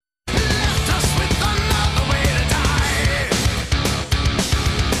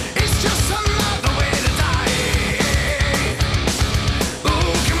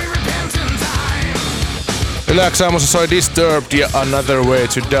Yle X aamussa soi Disturbed ja Another Way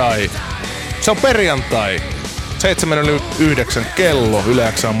to Die. Se on perjantai. 7:09 kello.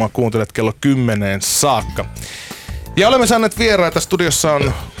 Yle X aamua kuuntelet kello 10 saakka. Ja olemme saaneet vieraita. Studiossa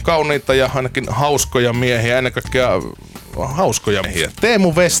on kauniita ja ainakin hauskoja miehiä. Ennen kaikkea hauskoja miehiä.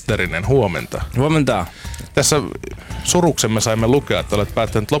 Teemu Westerinen, huomenta. Huomenta. Tässä suruksemme saimme lukea, että olet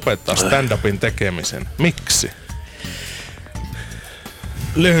päättänyt lopettaa stand-upin tekemisen. Miksi?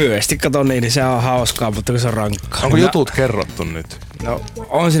 Lyhyesti kato niin se on hauskaa, mutta se on rankkaa. Onko jutut kerrottu nyt? No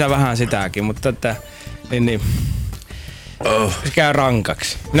on siinä vähän sitäkin, mutta että se käy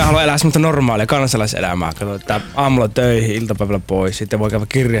rankaksi. Minä haluan elää semmoista normaalia kansalaiselämää. Kato, että aamulla töihin, iltapäivällä pois. Sitten voi käydä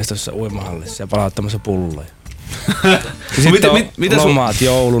kirjastossa uimahallissa ja palauttamassa pulloja. Sitten on lomaat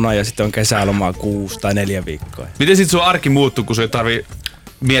jouluna ja sitten on kesälomaa 6 tai 4 viikkoa. Miten sit sun arki muuttuu, kun se ei tarvii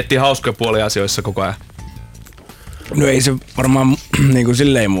miettiä hauskoja puolia asioissa koko ajan? No ei se varmaan niin kuin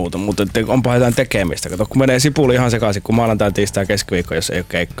silleen muuta, mutta onpa jotain tekemistä. Kato, kun menee sipuli ihan sekaisin, kun maanantai, tiistai, keskiviikko, jos ei ole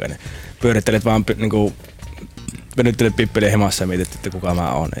keikkoja, niin pyörittelet vaan niinku venyttelet pippeliä himassa ja mietit, että kuka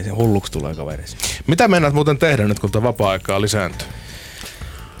mä oon. Ei se hulluksi tulee kaverisi. Mitä meinaat muuten tehdä nyt, kun tuo vapaa-aikaa lisääntyy?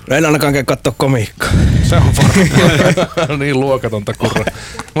 No en ainakaan käy kattoo komiikkaa. Se on varmaan niin luokatonta kurra.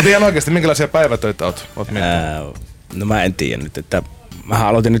 Mutta ihan oikeesti, minkälaisia päivätöitä oot miettinyt? No mä en tiedä nyt, että mä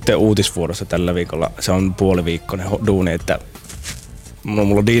aloitin nyt uutisvuorossa tällä viikolla. Se on puoliviikkoinen duuni, että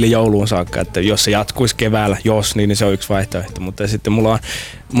mulla on diili jouluun saakka, että jos se jatkuisi keväällä, niin se on yksi vaihtoehto. Mutta sitten mulla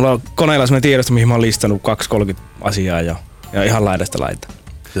on koneella sellainen tiedosto, mihin mä oon listannut 2-30 asiaa ja ihan laidasta laitaan.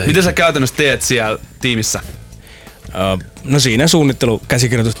 Mitä sä käytännössä teet siellä tiimissä? No siinä suunnittelu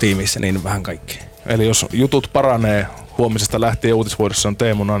käsikirjoitustiimissä, niin vähän kaikkea. Eli jos jutut paranee huomisesta lähtien uutisvuodossa on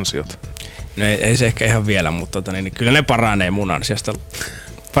Teemun ansiot. No ei se ehkä ihan vielä, mutta kyllä ne paranee mun ansiosta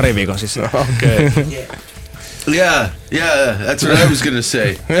pari viikon sisään. Okei. Yeah, that's what I was gonna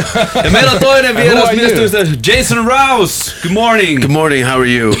say. Ja meillä on toinen vieras Jason Rouse. Good morning. Good morning, how are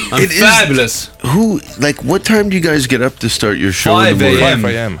you? I'm fabulous. What time do you guys get up to start your show? 5 a.m.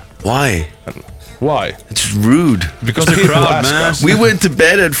 5 a.m. Why? Why? It's rude. Because the crowd, ask man. us. We went to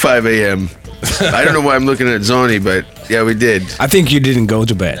bed at 5 a.m. I don't know why I'm looking at Zoni, but yeah, we did. I think you didn't go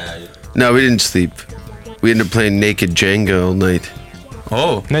to bed. No, we didn't sleep. We ended up playing Naked Jenga all night.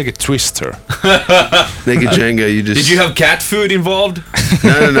 Oh. Naked Twister. Naked Jenga, you just... Did you have cat food involved?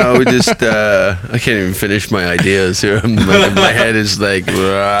 No, we just... I can't even finish my ideas here. My head is like...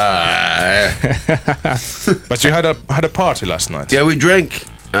 But you had a party last night. Yeah, we drank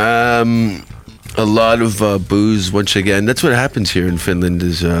a lot of booze once again. That's what happens here in Finland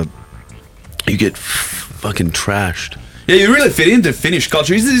is you get fucking trashed. Yeah, you really fit into Finnish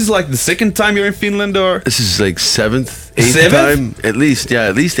culture. Is this like the second time you're in Finland, or? This is like 8th time. At least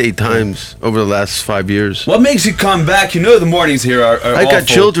 8 times over the last 5 years. What makes you come back? You know the mornings here are I awful. got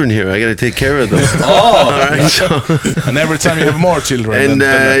children here. I got to take care of them. Oh. All right, so, And every time you have more children. and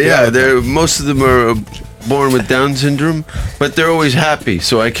most of them are born with Down syndrome, but they're always happy,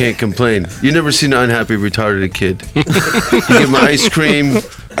 so I can't complain. You never seen an unhappy, retarded kid. You give them ice cream,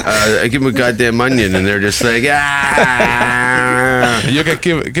 I give them a goddamn onion, and they're just like, ah. You can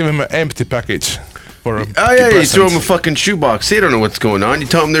give him an empty package. For a You throw them a fucking shoebox. They don't know what's going on. You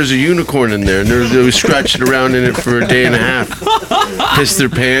tell them there's a unicorn in there, and they're scratching around in it for a day and a half. Piss their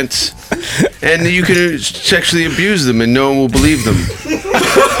pants. And you can sexually abuse them, and no one will believe them.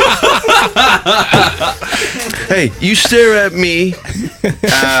 Hey, you stare at me,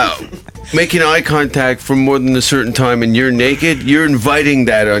 making eye contact for more than a certain time, and you're naked, you're inviting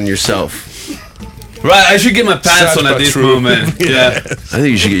that on yourself. Right, I should get my pants Sad on at but this true. moment. Yeah. I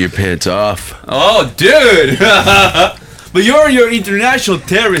think you should get your pants off. Oh, dude. But you're on your international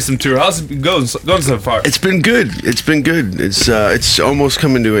terrorism tour. How's it gone so far? It's been good. It's almost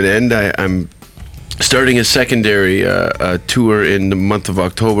coming to an end. I'm starting a secondary tour in the month of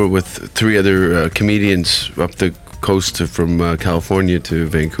October with 3 other comedians up the coast from California to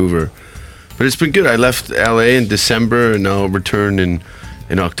Vancouver. But it's been good. I left LA in December and I'll return in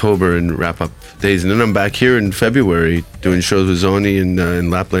October and wrap up days. And then I'm back here in February doing shows with Zoni in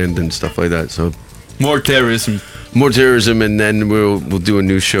Lapland and stuff like that. So More terrorism. and then we'll do a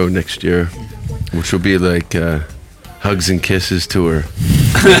new show next year, which will be like Hugs and Kisses tour.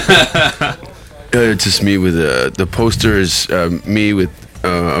 It's just me with the poster is me with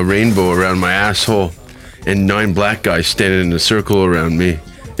a rainbow around my asshole and 9 black guys standing in a circle around me.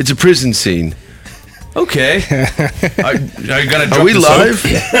 It's a prison scene. Okay. Are you gonna drop Are we the soap? live?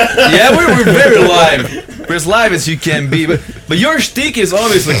 Yeah, we're very live. We're as live as you can be. But your shtick is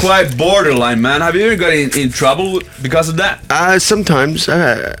obviously quite borderline, man. Have you ever got in trouble because of that? Sometimes.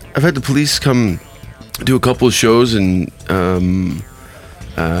 I've had the police come do a couple of shows and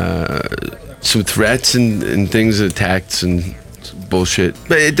some threats and things, attacks and bullshit.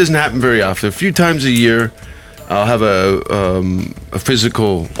 But it doesn't happen very often. A few times a year, I'll have a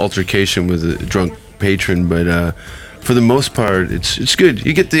physical altercation with a drunk patron, but for the most part, it's good.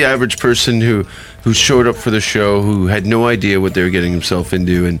 You get the average person who showed up for the show, who had no idea what they were getting himself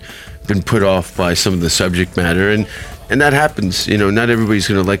into, and been put off by some of the subject matter, and that happens. You know, not everybody's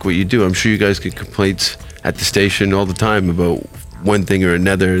going to like what you do. I'm sure you guys get complaints at the station all the time about one thing or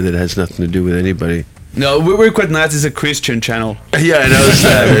another that has nothing to do with anybody. No, we're quite nice. It's a Christian channel. Yeah, I know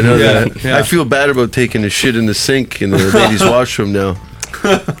that. I know that. Yeah. I feel bad about taking a shit in the sink in the ladies' washroom now.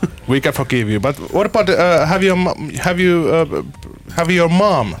 We can forgive you, but what about have your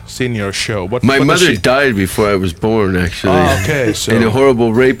mom seen your show? What My does mother she- died before I was born, actually. Oh, okay, so In a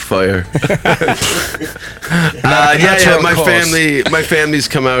horrible rape fire. natural My cause. my family's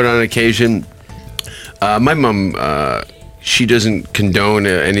come out on occasion. My mom, she doesn't condone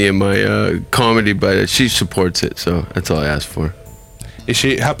any of my comedy, but she supports it, so that's all I ask for. Is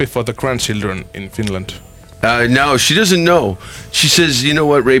she happy for the grandchildren in Finland? No, she doesn't know. She says, you know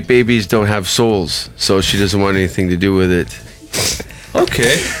what, rape babies don't have souls, so she doesn't want anything to do with it.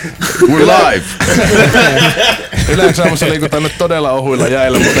 Okay. We're live. Yleensä aamussa liikutaan nyt todella ohuilla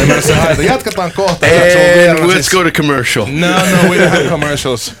jäillä, mutta ei mennä se haita. Jatketaan kohta. Jakso on And vieraana let's go to commercial. No, we don't have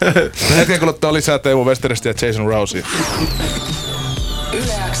commercials. Hetken kuluttua lisää Teemu Westeristä ja Jason Rousey.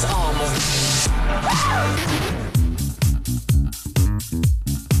 Yle X aamu.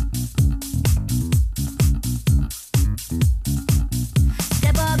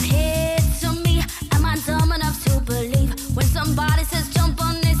 Step up here to me. Am I dumb enough to believe when somebody says jump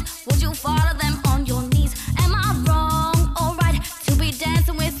on this? Would you follow them on your knees? Am I wrong or right to be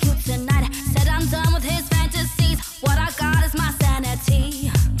dancing with you tonight? Said I'm done with his fantasies. What I got is my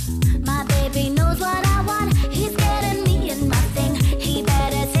sanity. My baby knows what I want. He's getting me in my thing. He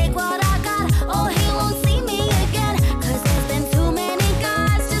better take what I got, or he won't see me again. 'Cause there's been too many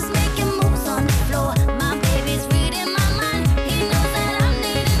guys just making moves on the floor. My baby's reading my mind. He knows that I'm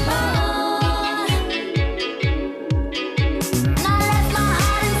needing more. Now I left my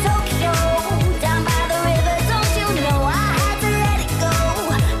heart in Tokyo, down by the river. Don't you know I had to let it go?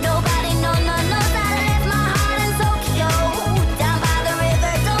 Nobody knows that I left my heart in Tokyo, down by the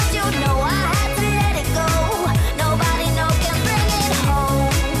river. Don't you know I had to let it go? Nobody can bring it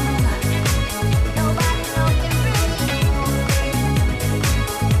home. Nobody can bring it home.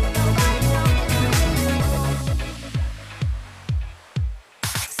 Nobody can bring it home.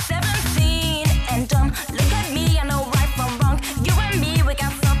 17 and dumb. Look at me, I know right from wrong. You and me, we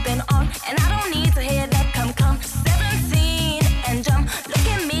got something on, and I don't need to hear that come. 17 and dumb. Look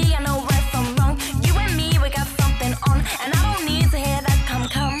at me, I know right from wrong. You and me, we got something on, and I don't need to hear that come.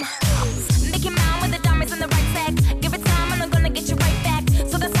 Make your mind with the diamonds in the right sack. Give it time, and I'm gonna get you right back.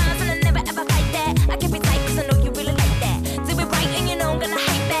 So the signs, and I never ever fight that. I keep it tight, 'cause I know you really like that. Do it right, and you know I'm gonna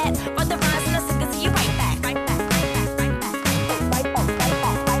hate that. Run the rhymes, and I sing it to you right back. Right back, right back, right back. Right back,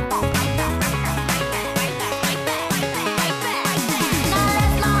 right back, right back, right back, right back, right back, right back, right back, right back. Now I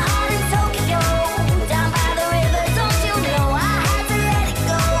left my heart in Tokyo, down by the river. Don't you know I had to let it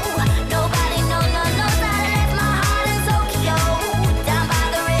go? Nobody knows that I left my heart in Tokyo, down by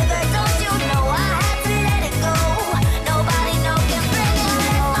the river. Don't you know I had to let it go? Nobody can bring it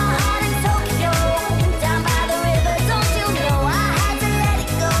home. My heart in Tokyo, down by the river. Don't you know I had to let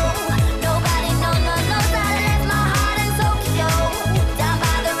it go? Nobody knows that I left my heart in Tokyo, down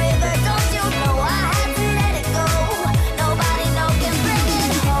by the river. Don't you know I had to let it go? Nobody can bring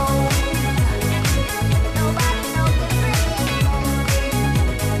it home. Nobody can bring it home.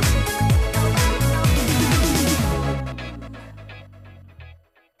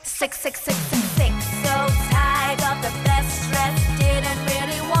 6. So tired of the best dress. Didn't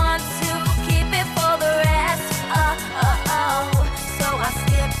really want to keep it for the rest. So I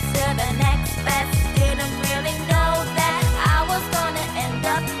skipped to the next best. Didn't really know that I was gonna end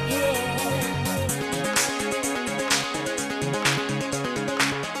up here.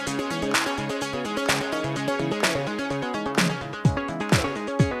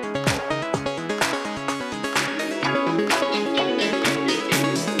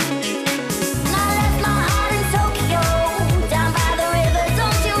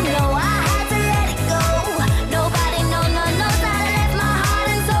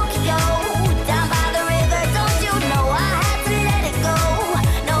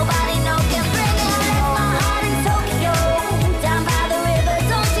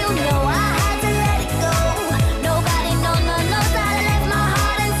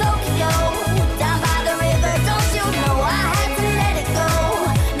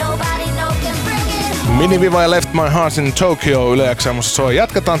 Miniviva ja Left My Heart in Tokyo Yle XM:ssä soi.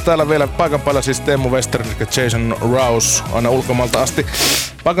 Jatketaan täällä vielä paikan päällä siis Teemu Wester ja Jason Rouse aina ulkomailta asti.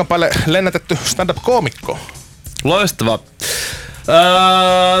 Paikan päälle lennätetty stand-up-koomikko. Loistava.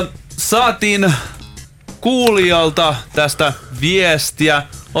 Saatiin kuulijalta tästä viestiä.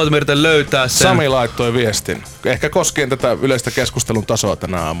 Oota, yritän löytää sen. Sami laittoi viestin. Ehkä koskien tätä yleistä keskustelun tasoa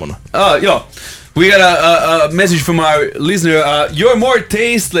tänä aamuna. Yo. We got a message from our listener. You're more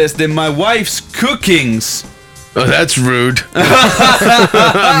tasteless than my wife's cookings. Oh, that's rude.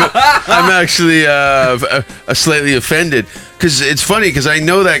 I'm actually slightly offended. Because it's funny, because I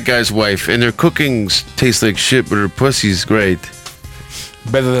know that guy's wife, and their cookings taste like shit, but her pussy's great.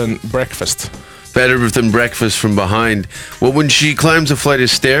 Better than breakfast. Better than breakfast from behind. Well, when she climbs a flight of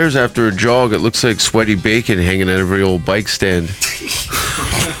stairs after a jog, it looks like sweaty bacon hanging out of her old bike stand.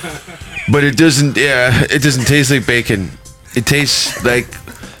 But it doesn't taste like bacon. It tastes like,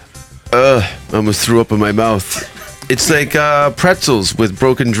 I almost threw up in my mouth. It's like pretzels with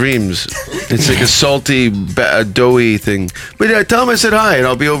broken dreams. It's like a salty, doughy thing. But tell him I said hi, and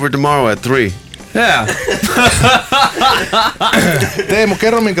I'll be over tomorrow at 3. Yeah. Teemu,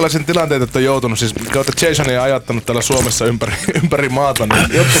 kerro minkälaisen tilanteet olette joutunut. Siis te olette Jasonia ajattanut täällä Suomessa ympäri maata, niin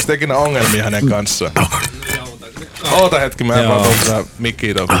joutuisitte ikinä ongelmia hänen kanssaan? Oota hetki, mä en vaan tuon tätä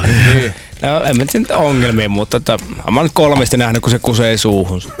mikkiä tuohon. Niin. No, en mä nyt ongelmia, mutta mä oon nyt 3 nähnyt, kun se kusee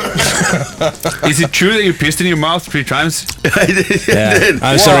suuhun. Is it true that you pissed in your mouth 3 times? I did.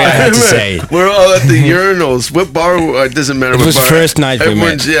 I'm sorry I had to say it. We're all at the urinals. What bar? It doesn't matter what bar. It was first night we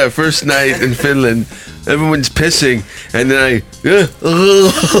met. First night in Finland. Everyone's pissing, and then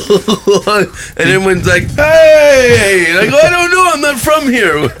and everyone's like, "Hey!" Like, I don't know, I'm not from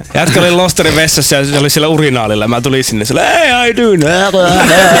here. Jätkä oli Losterin vessassa ja se oli siellä urinaalilla. Mä tulin sinne sille, hey, I do.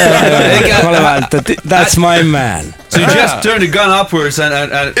 Mä olin vaan, that's my man. So you just turned the gun upwards and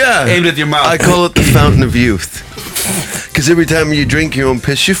aimed at your mouth. I call it the fountain of youth. Because every time you drink your own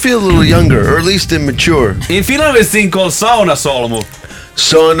piss, you feel a little younger, or at least immature. In Finland, there's a thing called saunasolmu.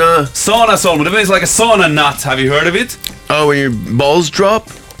 Saunasolmu. That means like a sauna nut. Have you heard of it? Oh, when your balls drop?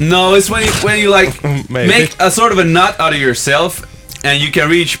 No, it's when you like make a sort of a nut out of yourself, and you can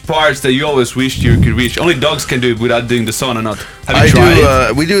reach parts that you always wished you could reach. Only dogs can do it without doing the sauna nut. Have you tried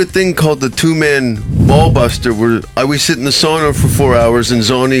it? We do a thing called the 2-man ball buster, where we sit in the sauna for 4 hours, and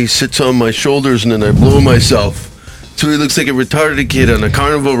Zoni sits on my shoulders, and then I blow myself. So he looks like a retarded kid on a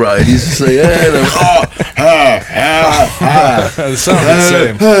carnival ride. He's just like, and I'm, It sounds the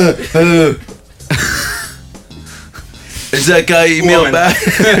same. Is that guy email back?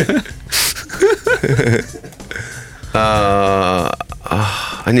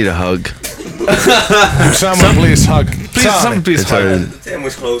 I need a hug. Someone please hug. Someone please hug. Teemu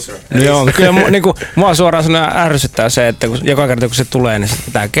is closer. No joo, kyllä niinku, mua suoraan sana ärsyttää se, että joka kerta kun se tulee, niin sitten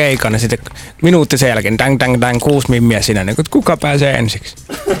pitää keikan, niin sitten minuutti sen jälkeen, dang, 6 mimmiä siinä, niin kuka pääsee ensiksi?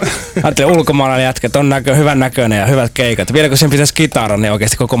 Ajattelin ulkomaalainen jätkä, että on hyvän näköinen ja hyvät keikat. Vielä kun sen pitäisi kitaran, niin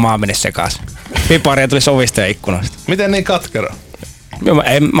oikeasti koko maa menisi sekaisin. Piparia tulisi ovista ja ikkunasta. Miten niin katkera?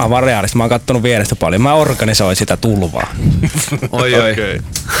 Mä oon vaan realista, mä oon kattonut vierestä paljon. Mä organisoin sitä tulvaa. Oi. Okay.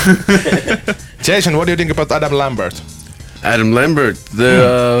 Jason, what do you think about Adam Lambert? Adam Lambert,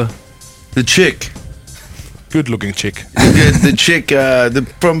 the chick. Good-looking chick. The chick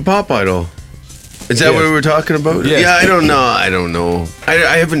from Pop Idol. Is that what we were talking about? Yes. Yeah, I don't know.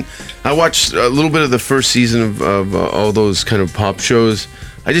 I haven't. I watched a little bit of the first season of all those kind of pop shows.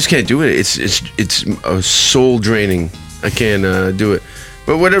 I just can't do it. It's soul draining. I can't do it.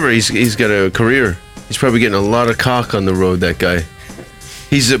 But whatever. He's got a career. He's probably getting a lot of cock on the road. That guy.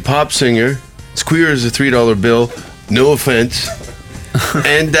 He's a pop singer. As queer as a $3 bill. No offense.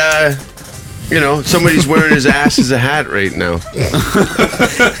 And somebody's wearing his ass as a hat right now.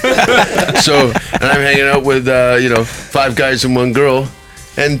 And I'm hanging out with 5 guys and 1 girl,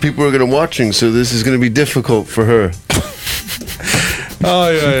 and people are gonna watching. So this is gonna be difficult for her. Oh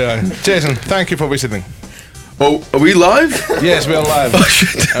yeah. Jason, thank you for visiting. Oh, are we live? Yes, we are live. Oh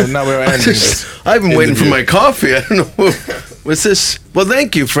shit! And now we're ending this. I've been waiting for my coffee. I don't know. What's this? Well,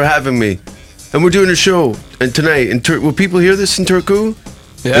 thank you for having me. And we're doing a show, and tonight will people hear this in Turku?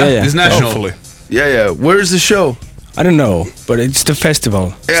 Yeah. It's national. Hopefully. Yeah. Where's the show? I don't know, but it's the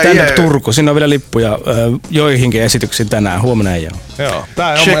festival. Yeah, Stand Up yeah. Turku. Siinä on vielä lippuja joihinkin esityksiin tänään. Huomenna ei ole. Joo.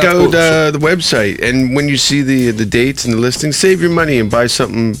 Tää on Check meidän out kurssi. the website, and when you see the dates and the listing, save your money and buy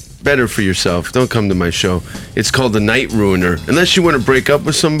something better for yourself. Don't come to my show. It's called The Night Ruiner. Unless you want to break up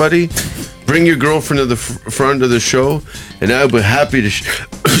with somebody, bring your girlfriend to the front of the show, and I'll be happy to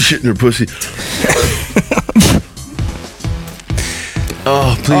shit in her pussy.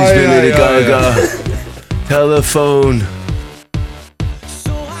 Oh, please be Lady Gaga. Telephone.